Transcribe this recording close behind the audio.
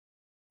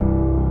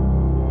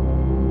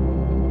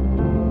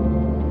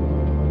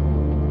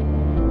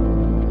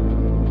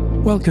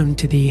Welcome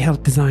to the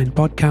Health Design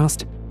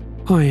Podcast.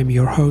 I am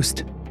your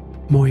host,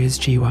 Moyes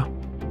Jiwa.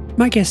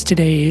 My guest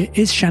today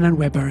is Shannon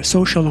Weber, a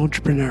social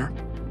entrepreneur.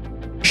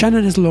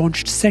 Shannon has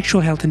launched sexual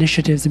health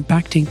initiatives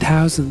impacting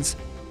thousands.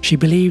 She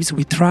believes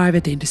we thrive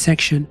at the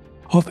intersection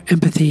of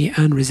empathy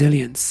and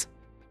resilience.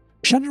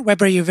 Shannon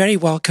Weber, you're very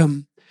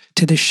welcome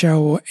to the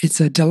show. It's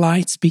a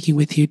delight speaking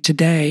with you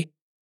today.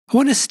 I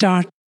want to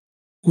start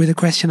with a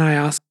question I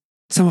ask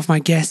some of my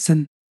guests,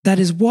 and that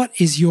is, what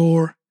is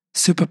your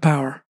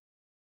superpower?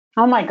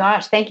 Oh my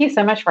gosh, thank you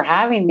so much for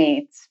having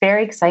me. It's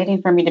very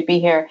exciting for me to be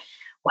here.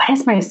 What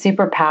is my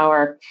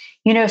superpower?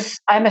 You know,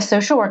 I'm a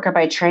social worker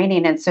by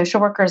training, and social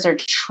workers are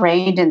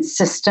trained in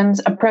systems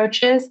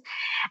approaches.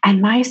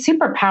 And my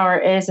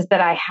superpower is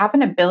that I have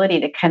an ability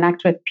to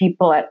connect with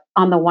people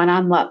on the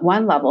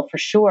one-on-one level for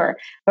sure.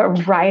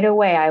 But right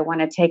away, I want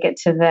to take it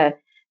to the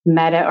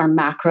meta or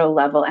macro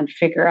level and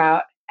figure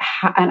out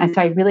how, and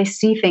so I really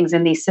see things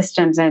in these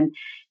systems and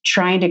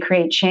trying to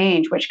create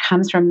change, which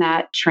comes from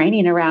that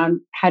training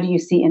around how do you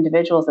see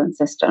individuals and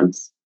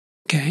systems.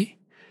 Okay.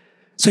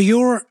 So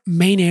your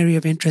main area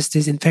of interest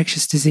is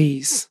infectious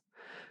disease.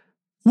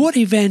 What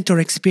event or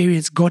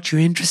experience got you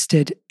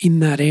interested in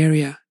that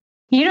area?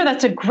 You know,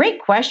 that's a great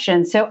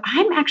question. So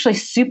I'm actually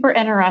super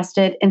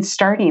interested in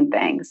starting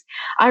things.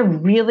 I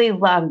really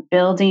love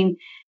building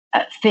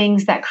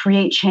things that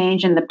create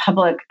change in the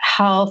public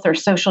health or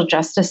social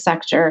justice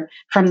sector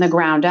from the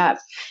ground up.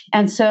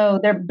 And so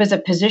there was a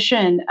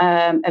position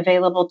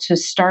available to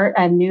start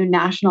a new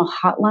national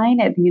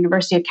hotline at the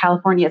University of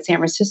California at San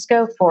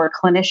Francisco for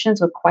clinicians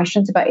with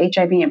questions about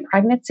HIV and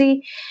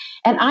pregnancy.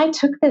 And I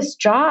took this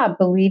job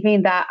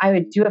believing that I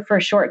would do it for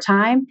a short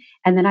time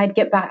and then I'd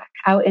get back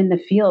out in the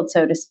field,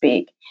 so to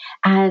speak.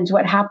 And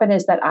what happened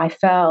is that I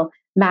fell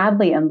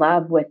madly in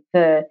love with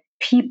the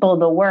people,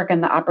 the work,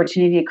 and the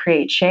opportunity to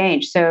create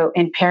change. So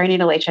in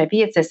perinatal HIV,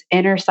 it's this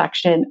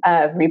intersection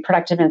of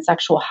reproductive and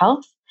sexual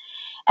health.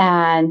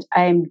 And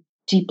I'm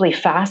deeply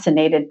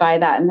fascinated by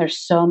that. And there's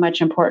so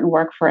much important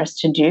work for us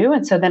to do.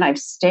 And so then I've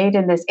stayed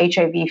in this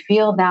HIV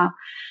field now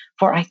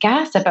for, I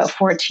guess, about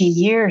 14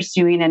 years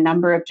doing a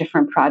number of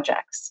different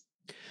projects.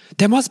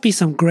 There must be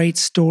some great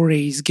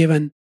stories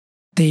given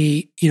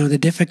the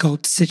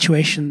difficult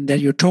situation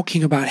that you're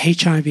talking about,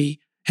 HIV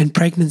and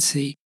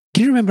pregnancy.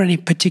 Can you remember any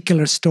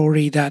particular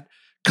story that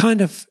kind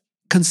of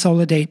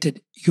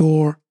consolidated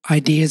your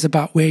ideas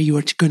about where you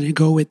were going to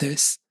go with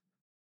this?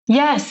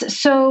 Yes.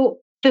 So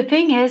the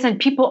thing is, and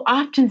people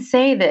often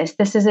say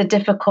this is a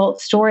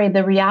difficult story.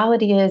 The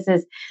reality is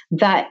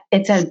that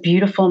it's a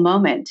beautiful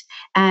moment.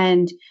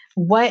 And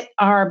what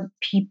are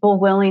people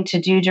willing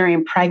to do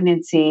during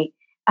pregnancy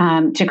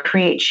to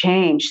create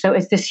change? So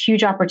it's this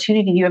huge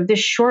opportunity. You have this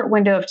short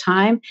window of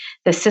time.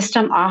 The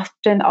system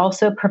often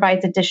also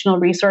provides additional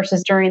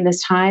resources during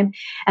this time.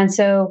 And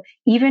so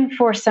even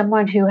for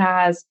someone who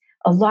has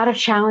a lot of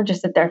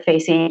challenges that they're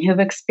facing, who've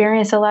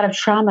experienced a lot of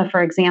trauma,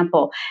 for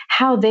example,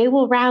 how they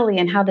will rally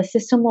and how the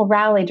system will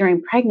rally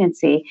during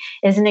pregnancy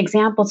is an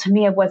example to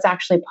me of what's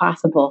actually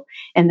possible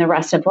in the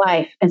rest of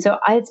life. And so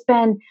it's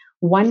been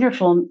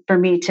wonderful for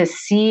me to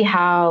see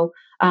how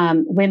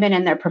women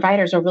and their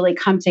providers will really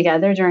come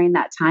together during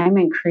that time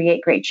and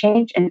create great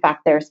change. In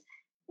fact,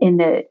 in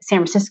the San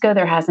Francisco,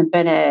 there hasn't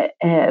been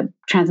a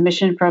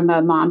transmission from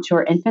a mom to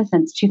her infant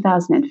since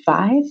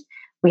 2005.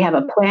 We have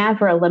a plan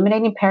for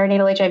eliminating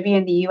perinatal HIV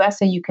in the US,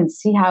 so you can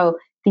see how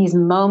these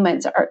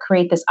moments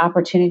create this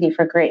opportunity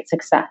for great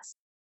success.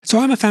 So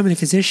I'm a family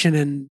physician,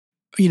 and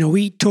when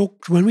we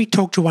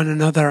talk to one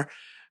another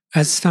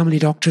as family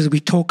doctors, we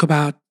talk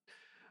about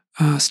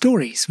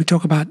stories. We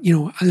talk about,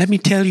 let me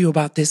tell you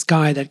about this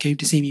guy that came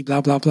to see me,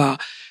 blah, blah, blah.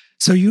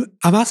 So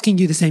I'm asking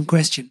you the same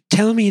question.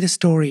 Tell me the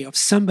story of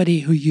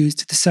somebody who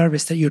used the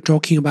service that you're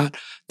talking about,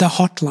 the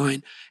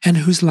hotline, and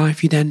whose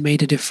life you then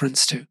made a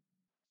difference to.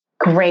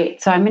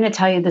 Great. So I'm going to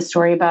tell you the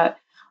story about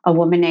a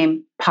woman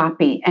named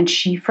Poppy, and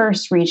she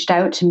first reached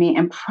out to me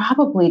in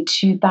probably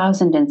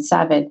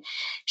 2007.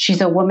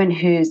 She's a woman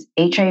who's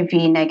HIV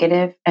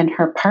negative, and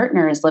her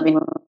partner is living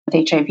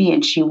with HIV,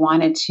 and she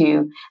wanted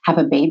to have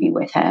a baby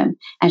with him.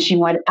 And she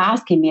wanted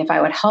asking me if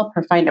I would help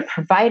her find a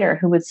provider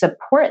who would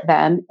support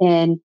them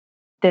in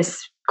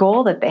this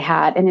goal that they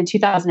had. And in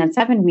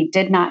 2007, we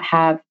did not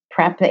have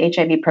PrEP, the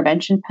HIV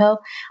prevention pill.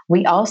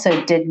 We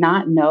also did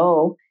not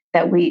know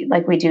that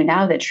like we do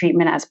now, that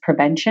treatment as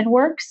prevention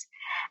works.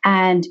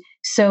 And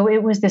so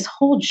it was this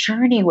whole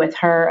journey with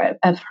her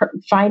of her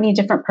finding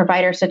different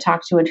providers to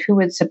talk to and who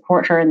would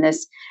support her in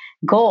this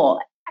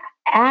goal.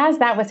 As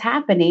that was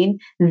happening,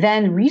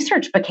 then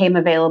research became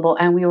available,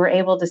 and we were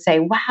able to say,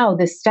 wow,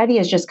 this study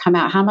has just come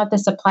out. How might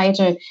this apply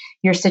to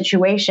your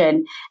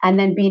situation? And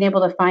then being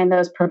able to find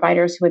those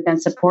providers who would then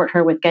support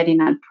her with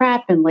getting on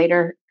PrEP, and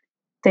later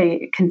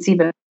they conceive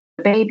a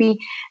baby,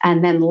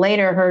 and then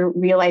later her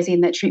realizing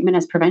that treatment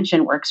as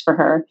prevention works for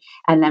her,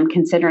 and then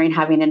considering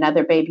having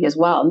another baby as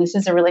well. And this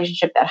is a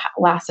relationship that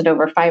lasted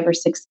over 5 or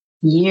 6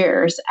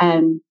 years,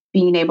 and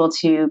being able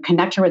to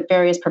connect her with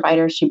various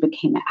providers, she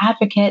became an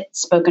advocate,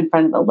 spoke in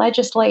front of the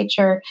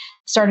legislature,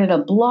 started a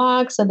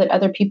blog so that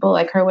other people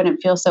like her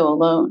wouldn't feel so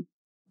alone.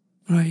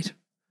 Right.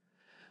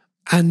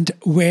 And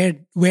where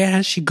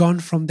has she gone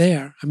from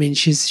there? I mean,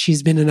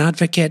 she's been an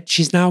advocate.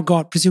 She's now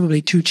got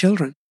presumably 2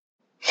 children.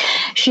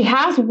 She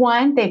has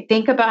one. They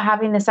think about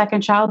having the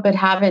second child, but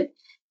haven't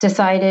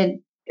decided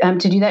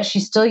to do that. She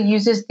still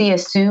uses the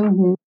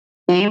assumed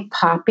name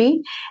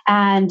Poppy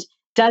and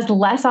does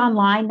less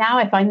online now.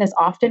 I find this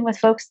often with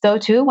folks, though,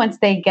 too, once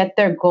they get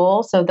their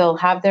goal. So they'll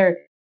have their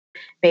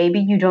baby.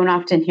 You don't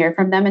often hear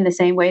from them in the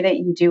same way that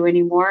you do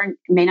anymore.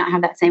 You may not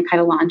have that same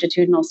kind of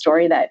longitudinal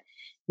story that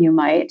you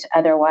might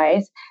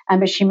otherwise.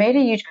 But she made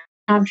a huge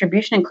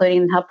contribution,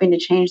 including helping to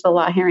change the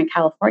law here in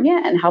California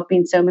and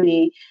helping so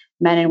many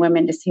men and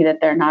women to see that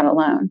they're not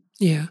alone.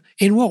 Yeah.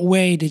 In what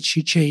way did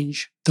she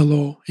change the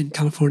law in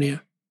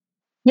California?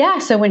 Yeah.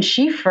 So when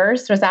she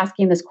first was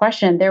asking this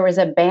question, there was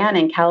a ban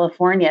in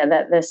California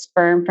that the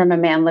sperm from a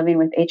man living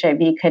with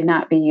HIV could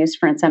not be used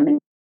for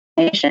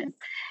insemination.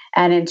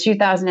 And in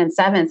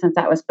 2007, since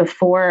that was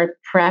before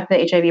PrEP,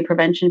 the HIV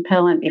prevention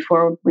pill, and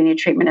before we knew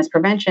treatment as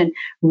prevention,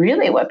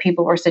 really what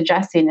people were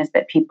suggesting is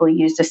that people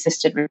used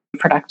assisted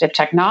reproductive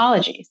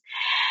technologies.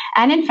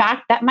 And in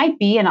fact, that might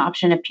be an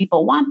option if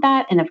people want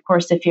that. And of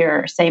course, if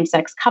you're a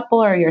same-sex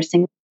couple or you're a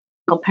single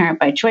parent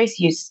by choice,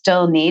 you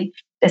still need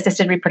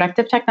assisted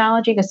reproductive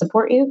technology to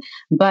support you.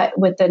 But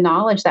with the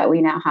knowledge that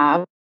we now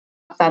have,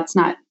 that's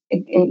not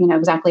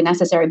exactly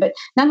necessary. But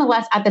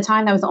nonetheless, at the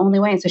time, that was the only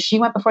way. And so she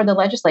went before the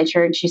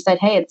legislature and she said,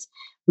 hey, it's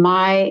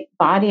my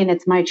body and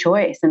it's my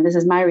choice. And this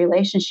is my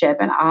relationship.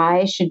 And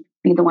I should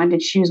be the one to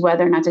choose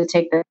whether or not to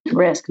take the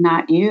risk,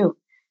 not you.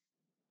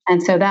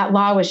 And so that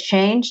law was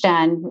changed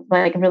and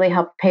really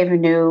helped pave a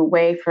new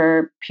way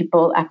for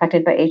people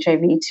affected by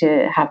HIV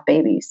to have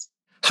babies.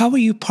 How were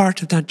you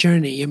part of that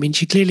journey? I mean,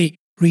 she clearly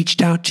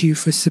reached out to you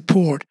for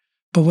support,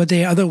 but were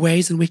there other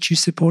ways in which you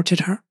supported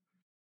her?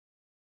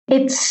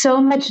 It's so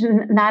much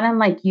not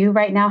unlike you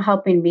right now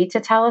helping me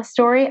to tell a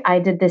story. I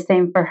did the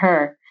same for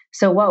her.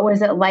 So what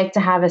was it like to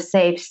have a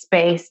safe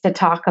space to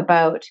talk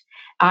about?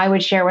 I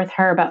would share with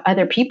her about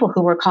other people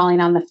who were calling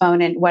on the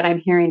phone and what I'm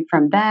hearing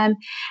from them,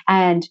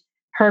 and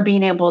her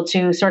being able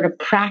to sort of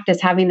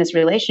practice having this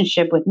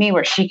relationship with me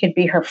where she could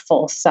be her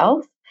full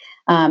self.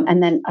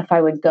 And then if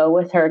I would go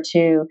with her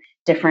to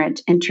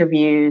different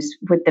interviews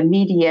with the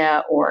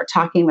media or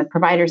talking with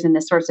providers and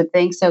this sorts of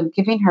things. So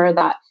giving her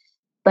that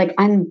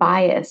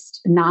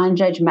unbiased,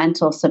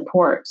 non-judgmental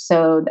support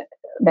so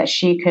that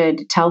she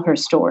could tell her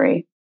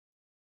story.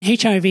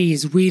 HIV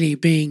is really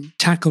being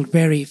tackled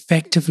very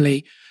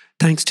effectively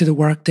thanks to the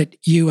work that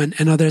you and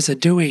others are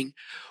doing.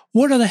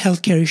 What other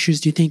healthcare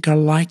issues do you think are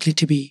likely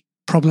to be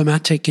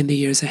problematic in the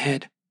years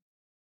ahead?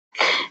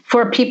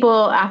 For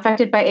people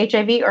affected by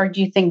HIV, or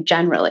do you think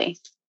generally?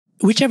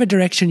 Whichever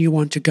direction you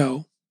want to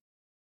go.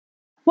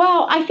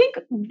 Well, I think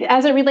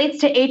as it relates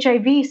to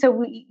HIV,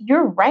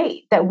 you're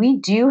right that we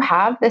do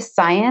have the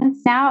science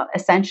now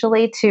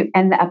essentially to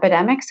end the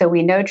epidemic. So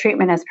we know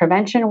treatment as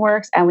prevention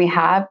works, and we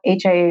have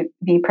HIV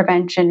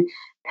prevention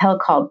pill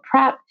called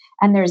PrEP.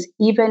 And there's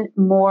even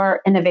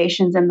more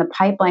innovations in the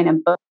pipeline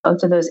in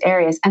both of those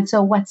areas. And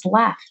so what's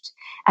left?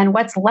 And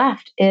what's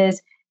left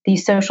is the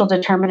social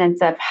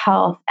determinants of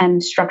health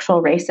and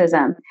structural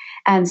racism.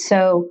 And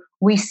so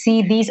we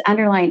see these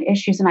underlying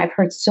issues, and I've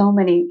heard so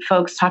many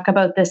folks talk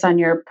about this on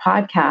your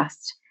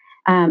podcast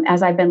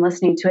as I've been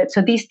listening to it.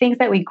 So these things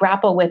that we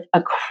grapple with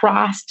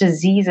across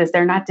diseases,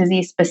 they're not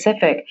disease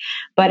specific,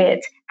 but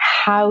it's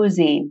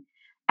housing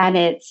and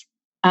it's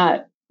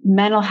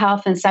mental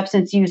health and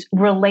substance use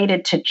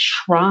related to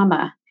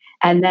trauma,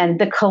 and then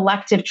the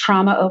collective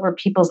trauma over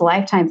people's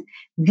lifetimes.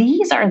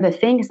 These are the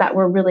things that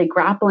we're really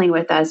grappling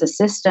with as a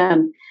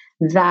system,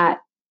 that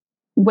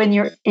when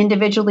you're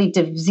individually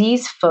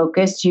disease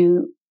focused,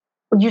 you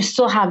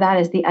still have that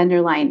as the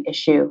underlying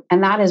issue.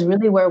 And that is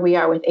really where we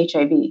are with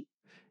HIV.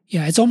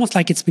 Yeah, it's almost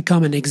like it's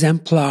become an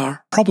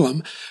exemplar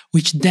problem,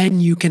 which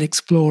then you can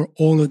explore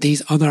all of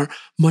these other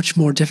much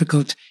more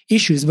difficult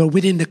issues, but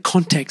within the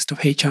context of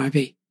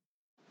HIV.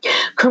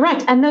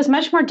 Correct. And those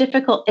much more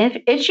difficult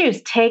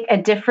issues take a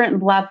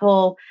different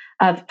level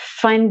of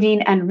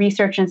funding and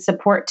research and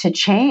support to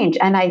change.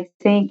 And I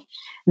think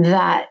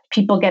that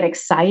people get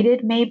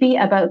excited maybe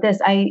about this.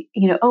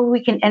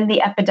 We can end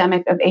the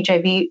epidemic of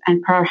HIV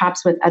and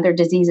perhaps with other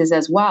diseases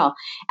as well.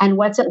 And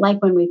what's it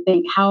like when we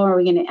think, how are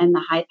we going to end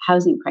the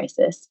housing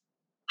crisis?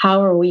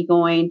 How are we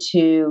going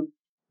to,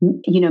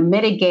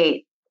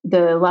 mitigate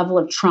the level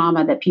of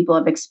trauma that people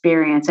have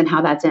experienced and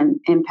how that's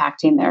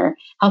impacting their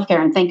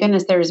healthcare? And thank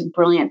goodness there's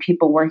brilliant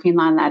people working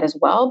on that as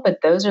well. But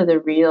those are the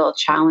real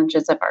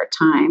challenges of our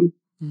time.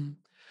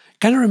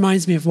 Kind of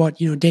reminds me of what,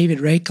 David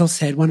Rakel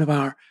said, one of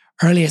our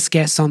earliest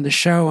guests on the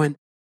show. And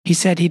he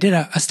said he did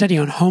a study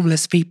on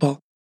homeless people.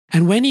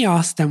 And when he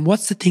asked them,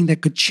 what's the thing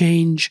that could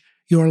change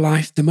your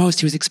life the most?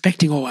 He was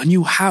expecting, a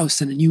new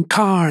house and a new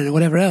car and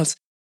whatever else.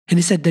 And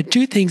he said the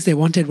 2 things they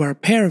wanted were a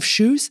pair of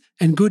shoes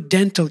and good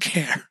dental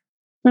care.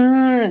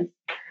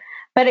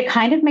 But it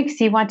kind of makes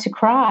you want to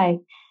cry,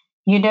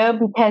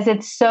 because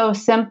it's so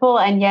simple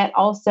and yet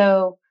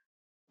also,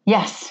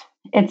 yes,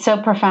 it's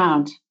so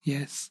profound.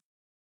 Yes.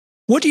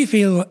 What do you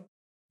feel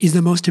is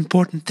the most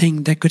important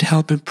thing that could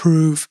help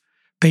improve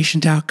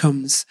patient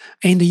outcomes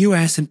in the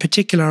US in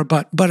particular,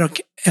 but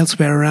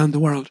elsewhere around the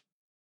world?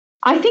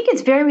 I think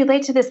it's very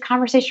related to this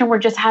conversation we're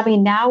just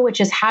having now,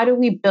 which is how do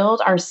we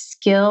build our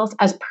skills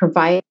as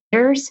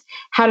providers?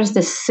 How does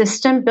the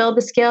system build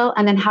the skill?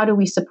 And then how do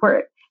we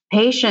support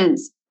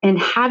patients in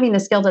having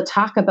the skill to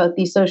talk about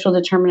these social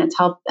determinants of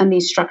health and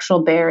these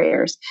structural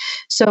barriers?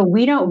 So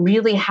we don't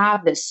really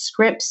have the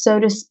script, so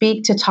to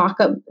speak, to talk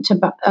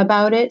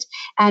about it.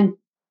 And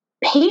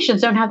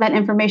patients don't have that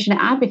information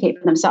to advocate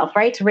for themselves,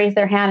 right? To raise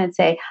their hand and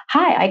say,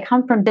 hi, I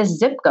come from this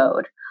zip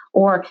code,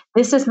 or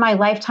this is my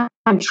lifetime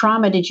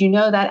trauma. Did you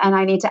know that? And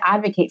I need to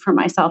advocate for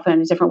myself in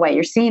a different way.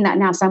 You're seeing that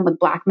now some with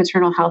Black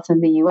maternal health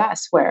in the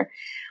US, where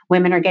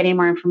women are getting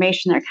more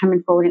information. They're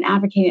coming forward and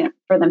advocating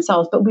for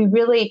themselves. But we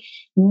really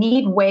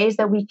need ways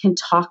that we can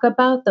talk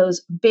about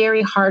those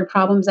very hard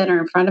problems that are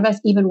in front of us,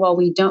 even while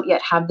we don't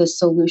yet have the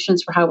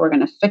solutions for how we're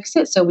going to fix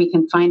it, so we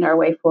can find our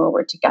way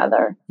forward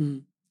together.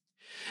 Mm.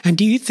 And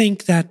do you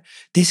think that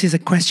this is a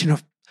question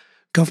of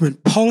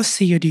government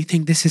policy, or do you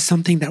think this is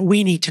something that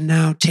we need to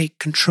now take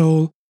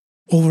control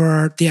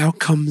over the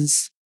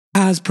outcomes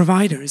as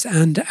providers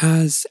and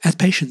as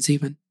patients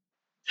even?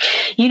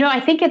 I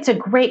think it's a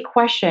great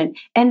question.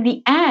 In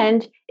the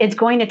end, it's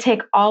going to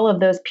take all of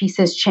those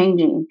pieces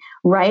changing,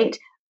 right?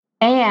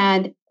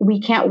 And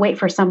we can't wait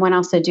for someone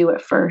else to do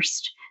it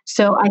first.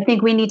 So I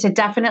think we need to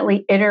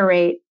definitely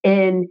iterate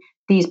in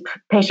these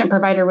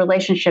patient-provider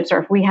relationships, or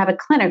if we have a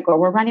clinic or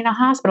we're running a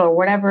hospital or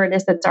whatever it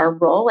is that's our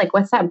role, like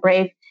what's that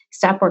brave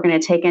step we're going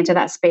to take into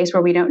that space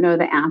where we don't know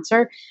the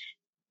answer?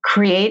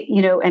 Create,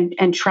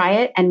 and try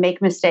it and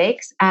make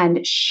mistakes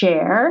and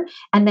share.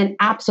 And then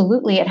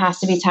absolutely it has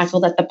to be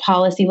tackled at the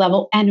policy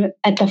level and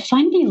at the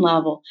funding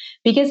level.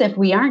 Because if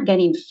we aren't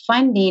getting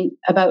funding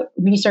about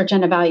research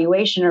and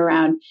evaluation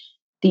around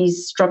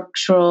these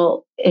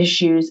structural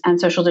issues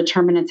and social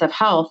determinants of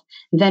health,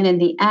 then in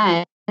the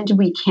end,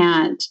 we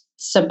can't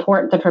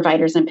support the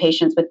providers and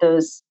patients with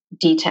those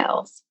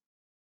details.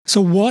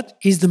 So what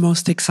is the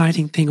most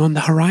exciting thing on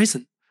the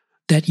horizon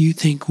that you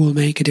think will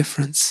make a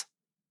difference?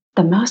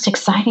 The most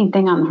exciting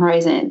thing on the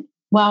horizon?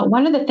 Well,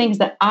 one of the things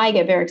that I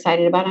get very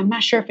excited about, I'm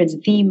not sure if it's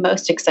the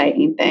most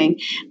exciting thing,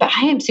 but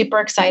I am super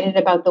excited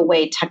about the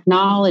way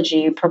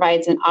technology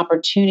provides an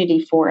opportunity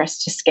for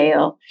us to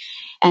scale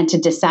and to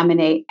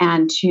disseminate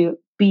and to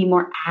be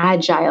more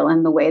agile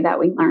in the way that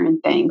we learn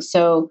things.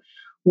 So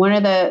one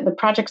of the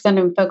projects that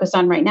I'm focused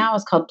on right now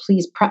is called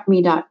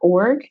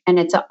pleaseprepme.org, and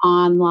it's an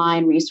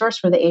online resource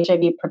for the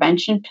HIV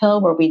prevention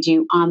pill where we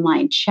do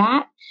online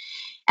chat.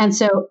 And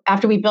so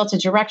after we built a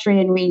directory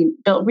and we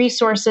built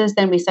resources,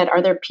 then we said,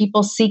 are there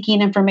people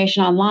seeking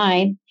information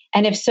online?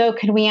 And if so,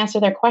 can we answer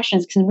their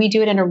questions? Can we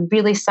do it in a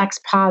really sex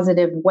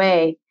positive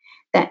way?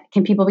 That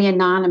can people be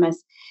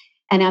anonymous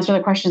and answer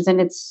their questions? And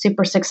it's a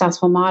super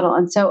successful model.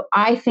 And so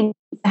I think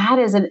that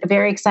is a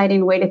very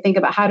exciting way to think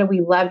about how do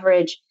we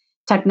leverage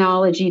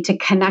technology to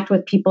connect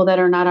with people that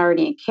are not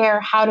already in care?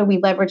 How do we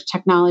leverage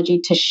technology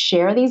to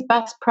share these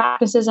best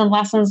practices and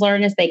lessons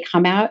learned as they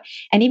come out,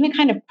 and even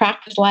kind of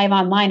practice live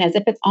online as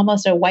if it's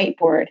almost a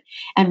whiteboard?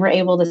 And we're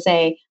able to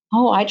say,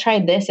 oh, I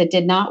tried this, it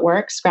did not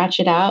work, scratch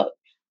it out.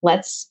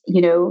 Let's,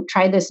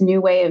 try this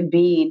new way of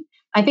being.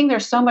 I think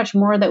there's so much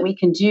more that we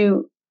can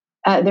do.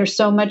 There's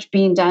so much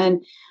being done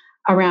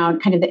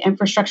around kind of the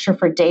infrastructure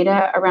for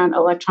data around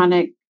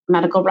electronic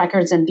medical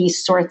records and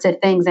these sorts of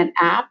things and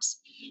apps.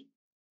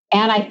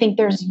 And I think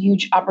there's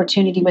huge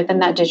opportunity within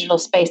that digital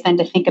space then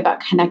to think about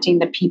connecting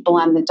the people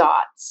and the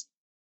dots.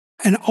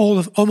 And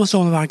almost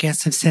all of our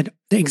guests have said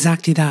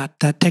exactly that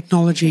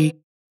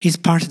technology is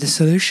part of the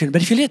solution.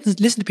 But if you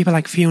listen to people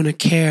like Fiona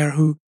Kerr,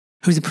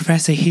 who's a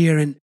professor here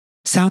in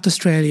South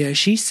Australia,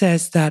 she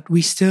says that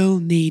we still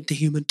need the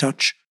human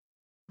touch.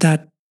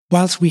 That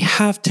whilst we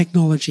have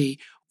technology,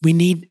 we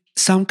need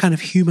some kind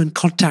of human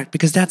contact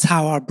because that's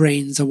how our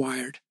brains are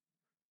wired.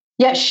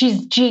 Yeah,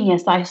 she's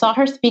genius. I saw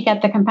her speak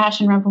at the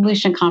Compassion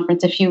Revolution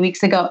conference a few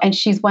weeks ago, and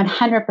she's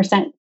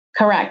 100%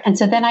 correct. And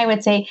so then I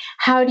would say,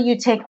 how do you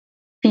take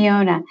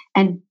Fiona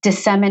and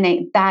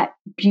disseminate that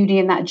beauty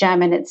and that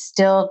gem? And it's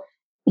still,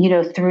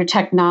 through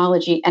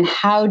technology. And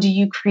how do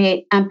you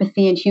create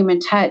empathy and human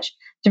touch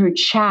through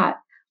chat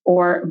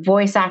or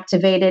voice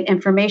activated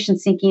information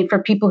seeking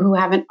for people who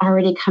haven't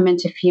already come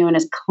into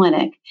Fiona's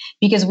clinic?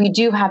 Because we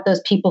do have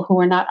those people who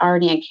are not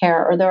already in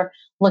care or they're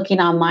looking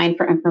online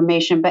for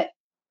information. But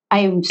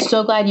I'm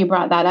so glad you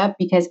brought that up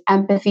because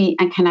empathy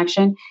and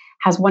connection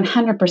has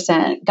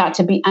 100% got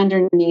to be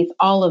underneath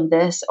all of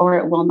this or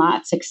it will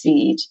not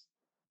succeed.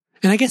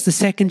 And I guess the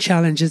second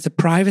challenge is the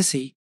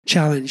privacy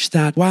challenge,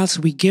 that whilst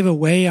we give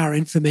away our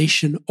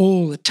information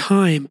all the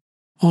time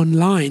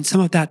online,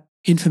 some of that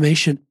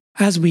information,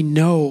 as we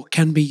know,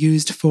 can be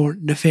used for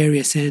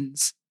nefarious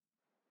ends.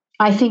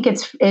 I think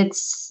it's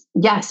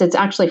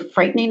actually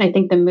frightening. I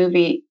think the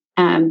movie,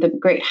 The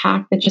Great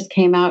Hack that just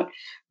came out,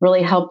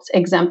 really helped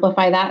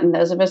exemplify that. And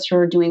those of us who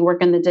are doing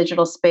work in the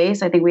digital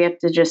space, I think we have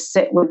to just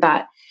sit with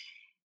that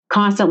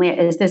constantly.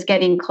 Is this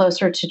getting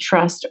closer to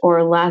trust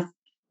or less?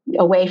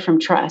 away from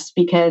trust,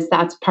 because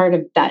that's part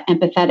of that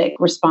empathetic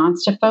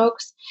response to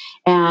folks.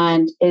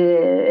 And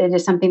it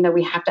is something that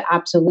we have to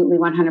absolutely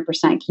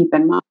 100% keep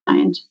in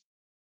mind.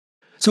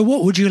 So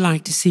what would you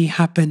like to see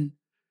happen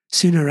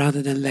sooner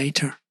rather than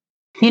later?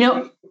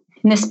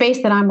 In the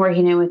space that I'm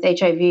working in with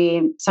HIV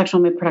and sexual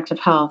and reproductive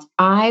health,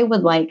 I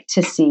would like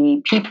to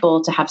see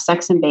people to have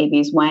sex and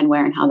babies when,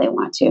 where, and how they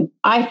want to.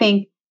 I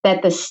think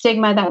that the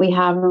stigma that we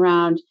have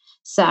around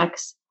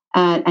sex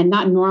and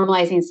not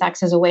normalizing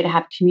sex as a way to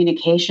have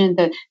communication,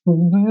 the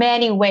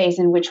many ways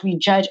in which we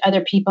judge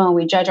other people and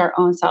we judge our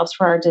own selves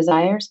for our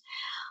desires,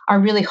 are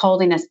really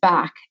holding us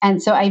back.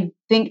 And so I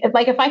think,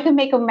 like, if I could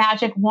make a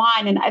magic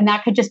wand and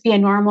that could just be a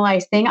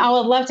normalized thing, I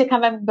would love to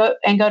come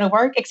and go to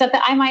work, except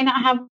that I might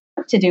not have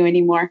work to do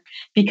anymore,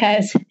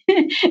 because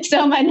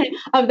so many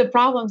of the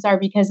problems are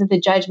because of the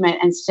judgment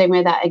and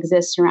stigma that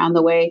exists around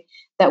the way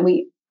that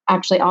we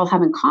actually all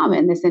have in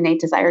common this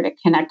innate desire to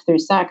connect through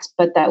sex,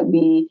 but that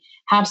we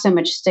have so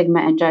much stigma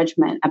and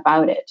judgment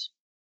about it.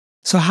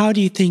 So how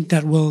do you think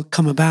that will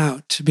come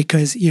about?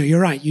 Because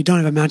you're right, you don't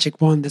have a magic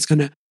wand that's going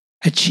to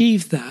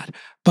achieve that.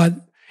 But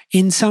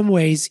in some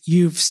ways,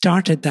 you've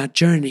started that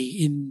journey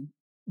in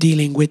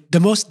dealing with the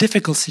most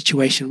difficult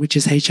situation, which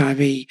is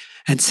HIV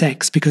and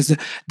sex, because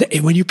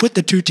when you put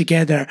the two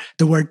together,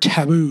 the word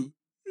taboo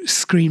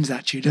screams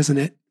at you, doesn't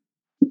it?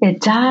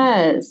 It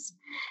does.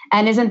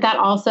 And isn't that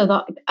also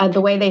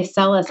the way they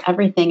sell us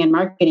everything in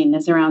marketing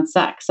is around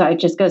sex? So it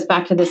just goes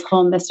back to this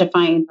whole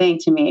mystifying thing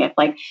to me. It's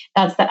like,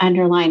 that's the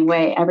underlying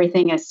way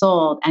everything is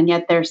sold. And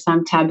yet there's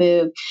some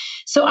taboo.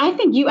 So I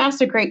think you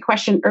asked a great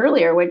question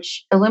earlier,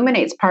 which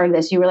illuminates part of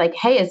this. You were like,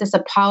 hey, is this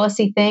a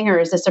policy thing or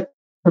is this a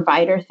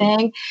provider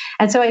thing?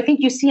 And so I think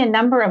you see a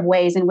number of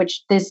ways in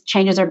which these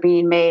changes are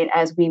being made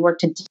as we work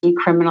to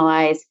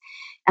decriminalize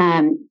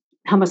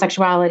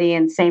homosexuality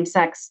and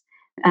same-sex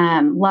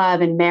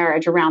love and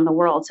marriage around the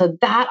world. So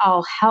that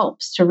all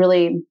helps to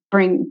really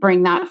bring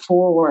that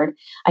forward.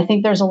 I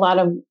think there's a lot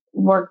of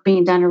work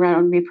being done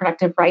around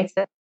reproductive rights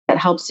that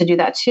helps to do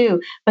that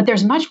too. But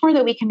there's much more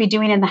that we can be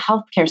doing in the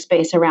healthcare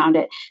space around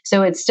it.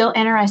 So it's still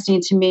interesting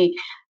to me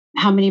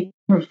how many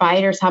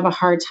providers have a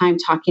hard time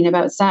talking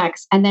about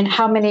sex, and then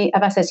how many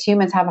of us as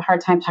humans have a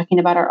hard time talking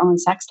about our own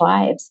sex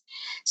lives.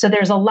 So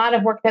there's a lot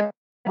of work that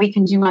we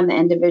can do on the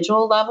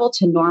individual level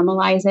to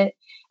normalize it.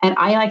 And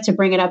I like to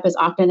bring it up as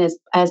often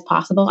as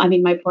possible. I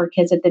mean, my poor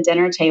kids at the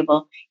dinner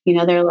table,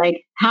 they're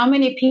like, how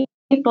many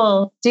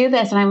people do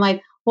this? And I'm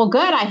like, well,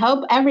 good. I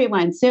hope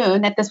everyone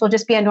soon that this will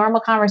just be a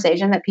normal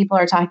conversation, that people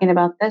are talking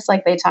about this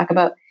like they talk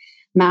about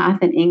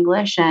math and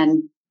English.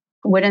 And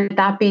wouldn't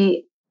that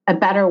be a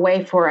better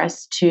way for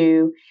us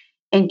to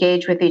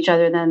engage with each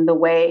other than the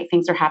way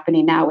things are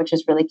happening now, which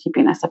is really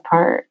keeping us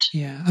apart?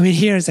 Yeah. I mean,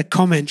 here's a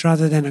comment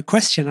rather than a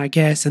question, I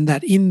guess, and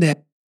that in the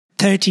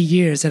 30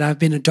 years that I've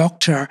been a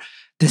doctor,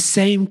 the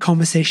same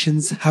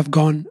conversations have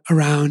gone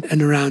around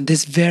and around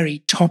this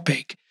very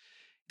topic.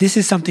 This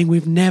is something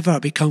we've never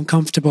become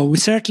comfortable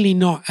with, certainly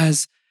not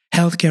as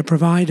healthcare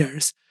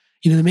providers.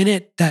 The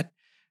minute that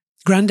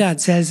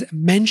Granddad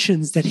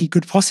mentions that he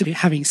could possibly be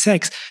having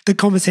sex, the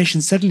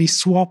conversation suddenly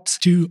swaps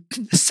to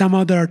some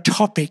other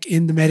topic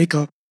in the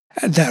medical,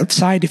 the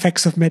side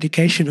effects of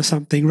medication or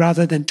something,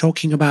 rather than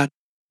talking about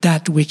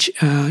that which,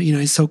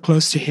 is so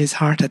close to his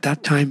heart at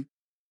that time.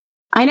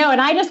 I know.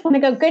 And I just want to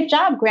go, good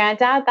job,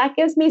 Granddad. That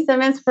gives me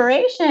some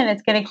inspiration.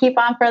 It's going to keep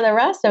on for the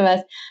rest of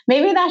us.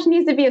 Maybe that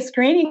needs to be a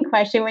screening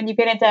question when you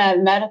get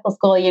into medical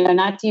school,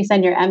 not to use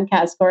on your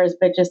MCAT scores,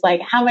 but just like,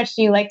 how much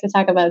do you like to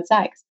talk about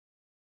sex?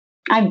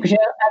 I'm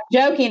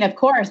joking, of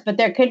course, but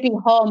there could be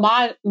whole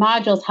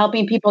modules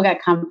helping people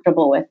get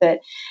comfortable with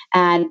it.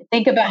 And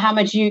think about how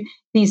much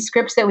these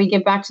scripts that we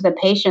give back to the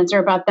patients are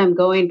about them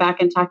going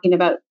back and talking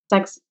about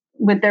sex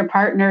with their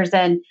partners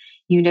and,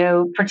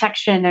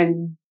 protection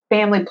and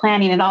family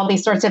planning and all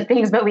these sorts of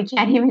things, but we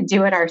can't even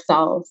do it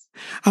ourselves.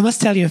 I must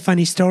tell you a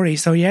funny story.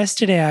 So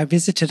yesterday I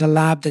visited a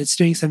lab that's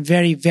doing some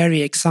very,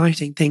 very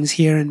exciting things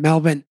here in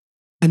Melbourne.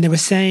 And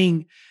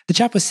the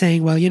chap was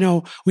saying,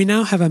 well, we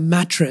now have a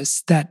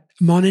mattress that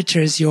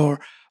monitors your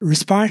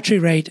respiratory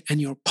rate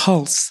and your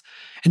pulse.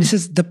 And he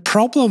says the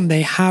problem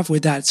they have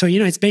with that, so,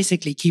 it's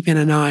basically keeping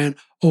an eye on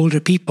older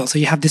people. So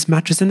you have this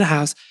mattress in the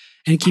house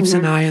and it keeps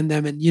an eye on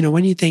them. And,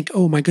 when you think,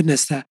 oh my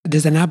goodness, that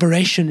there's an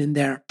aberration in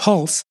their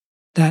pulse,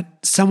 that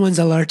someone's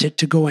alerted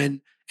to go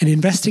in and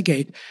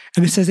investigate.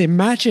 And it says,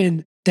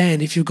 imagine then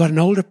if you've got an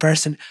older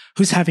person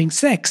who's having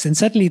sex and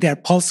suddenly their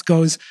pulse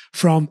goes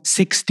from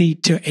 60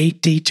 to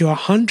 80 to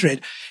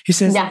 100. He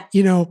says,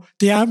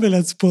 the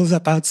ambulance pulls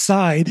up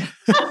outside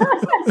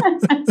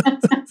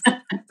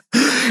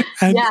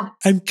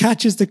and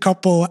catches the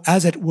couple,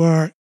 as it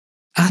were,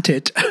 at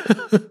it.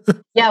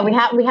 Yeah, we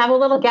have a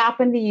little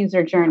gap in the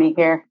user journey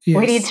here. Yes.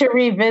 We need to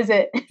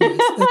revisit.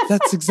 Yes,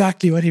 that's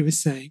exactly what he was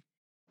saying.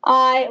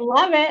 I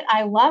love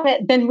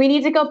it. Then we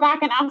need to go back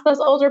and ask those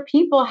older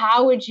people,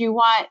 how would you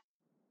want,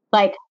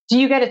 like, do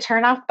you get a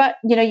turn off, but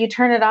you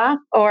turn it off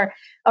or,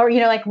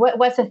 like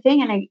what's the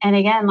thing? And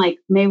again, like,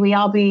 may we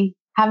all be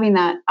having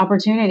that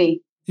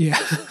opportunity. Yeah.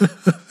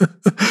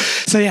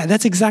 So yeah,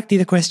 that's exactly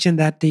the question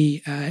that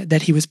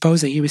that he was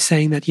posing. He was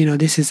saying that,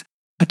 this is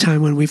a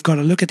time when we've got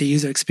to look at the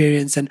user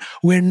experience and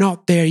we're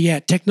not there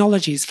yet.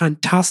 Technology is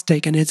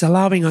fantastic and it's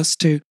allowing us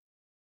to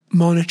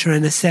monitor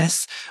and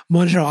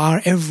monitor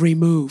our every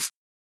move.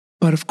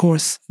 But of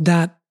course,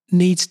 that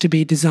needs to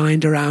be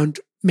designed around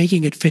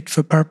making it fit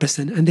for purpose.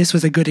 And this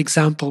was a good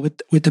example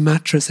with the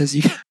mattress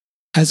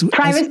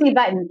privacy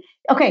button.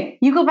 Okay,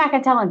 you go back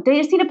and tell them they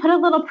just need to put a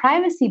little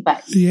privacy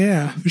button.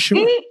 Yeah, for sure.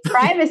 See?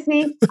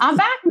 Privacy. I'm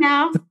back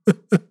now.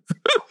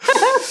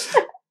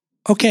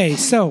 Okay,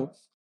 so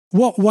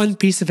what one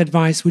piece of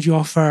advice would you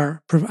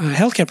offer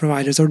healthcare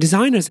providers or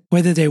designers,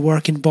 whether they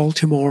work in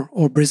Baltimore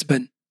or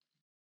Brisbane?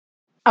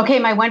 Okay,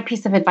 my one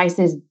piece of advice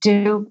is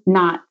do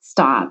not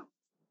stop.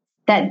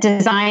 That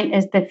design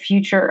is the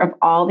future of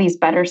all these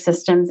better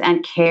systems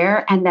and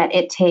care, and that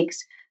it takes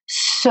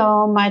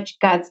so much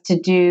guts to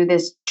do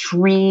this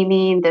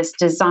dreaming, this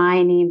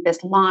designing,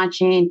 this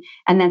launching,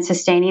 and then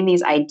sustaining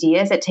these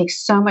ideas. It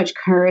takes so much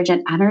courage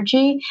and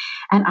energy.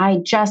 And I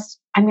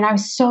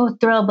was so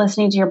thrilled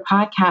listening to your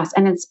podcast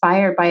and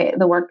inspired by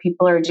the work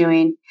people are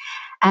doing.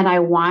 And I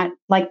want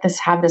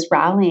have this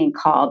rallying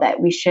call that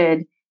we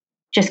should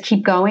just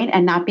keep going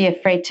and not be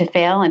afraid to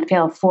fail and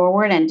fail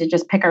forward and to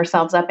just pick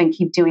ourselves up and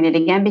keep doing it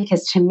again.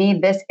 Because to me,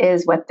 this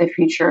is what the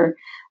future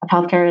of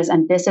healthcare is.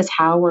 And this is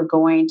how we're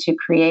going to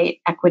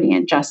create equity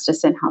and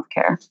justice in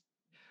healthcare.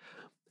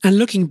 And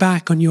looking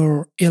back on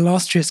your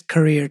illustrious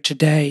career to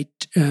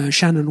date,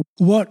 Shannon,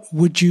 how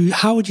would you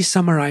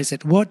summarize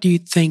it? What do you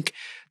think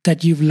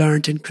that you've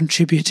learned and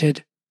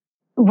contributed?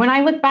 When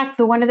I look back,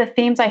 one of the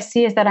themes I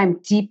see is that I'm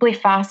deeply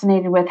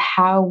fascinated with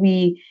how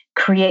we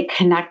create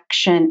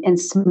connection in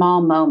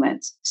small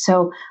moments.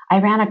 So I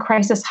ran a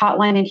crisis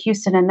hotline in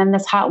Houston and then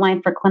this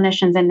hotline for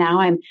clinicians. And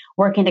now I'm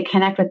working to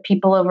connect with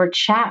people over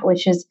chat,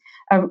 which is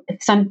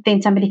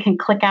something somebody can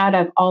click out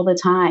of all the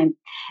time.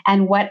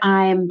 And what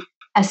I'm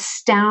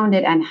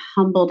astounded and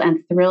humbled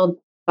and thrilled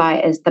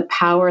by is the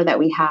power that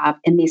we have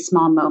in these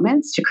small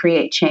moments to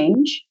create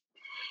change,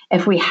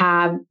 if we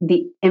have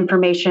the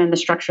information, the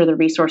structure, the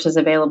resources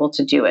available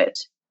to do it.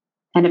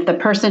 And if the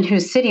person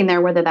who's sitting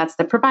there, whether that's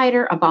the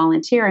provider, a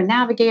volunteer, a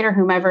navigator,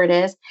 whomever it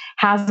is,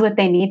 has what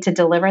they need to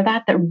deliver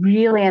that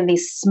really in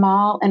these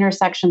small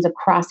intersections of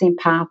crossing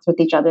paths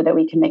with each other that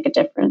we can make a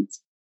difference.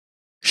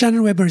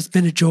 Shannon Weber, it's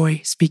been a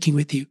joy speaking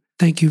with you.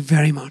 Thank you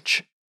very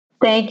much.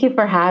 Thank you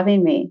for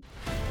having me.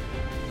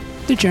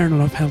 The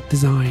Journal of Health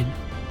Design.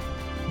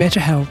 Better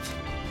health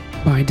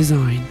by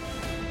design.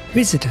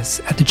 Visit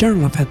us at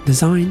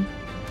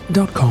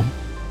thejournalofhealthdesign.com.